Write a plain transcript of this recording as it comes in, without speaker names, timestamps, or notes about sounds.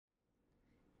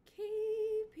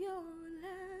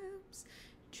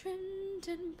trimmed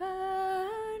and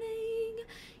burning.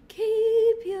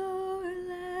 Keep your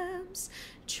lamps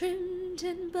trimmed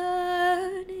and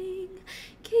burning.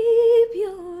 Keep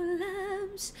your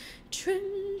lamps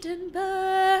trimmed and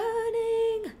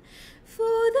burning,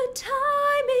 for the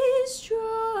time is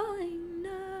drawing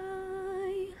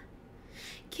nigh.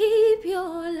 Keep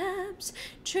your lamps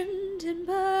trimmed and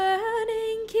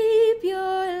burning. Keep your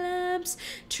lamps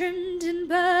trimmed and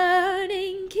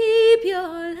burning. Keep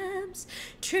your lamps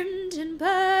trimmed and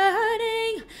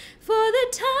burning, for the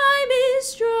time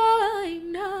is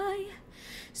drawing nigh.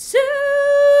 Soon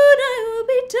I will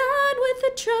be done with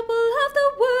the trouble of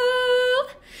the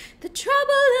world, the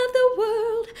trouble of the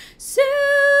world. Soon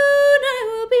I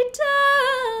will be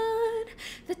done.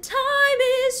 The time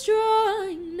is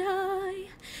drawing nigh.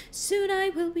 Soon I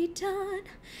will be done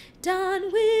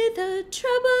with the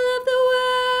trouble of the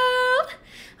world.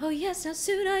 Oh yes, now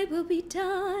soon I will be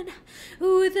done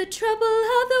with the trouble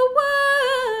of the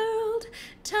world.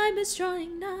 Time is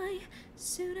drawing nigh.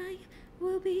 Soon I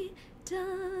will be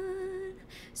done.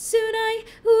 Soon I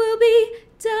will be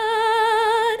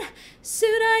done.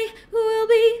 Soon I will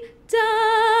be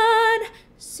done.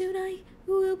 Soon I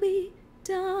will be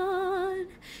done.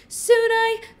 Soon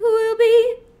I will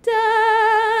be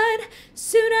done.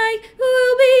 Soon I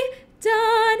will be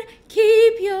done.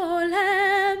 Keep your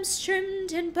lamps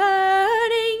trimmed and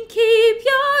burning. Keep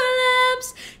your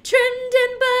lamps trimmed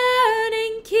and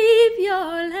burning. Keep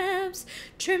your lamps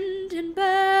trimmed and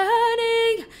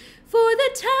burning, for the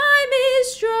time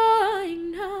is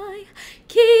drawing nigh.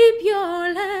 Keep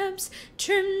your lamps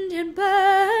trimmed and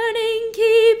burning.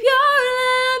 Keep your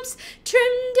lamps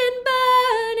trimmed and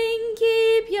burning.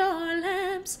 Keep your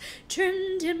lamps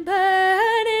trimmed and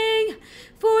burning,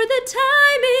 for the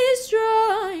time is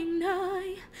drawing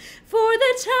nigh. For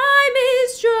the time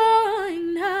is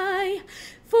drawing nigh.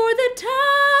 For the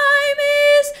time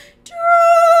is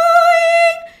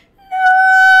drawing nigh.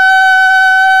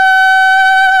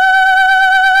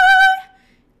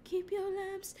 Keep your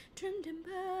lamps trimmed and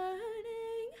burning.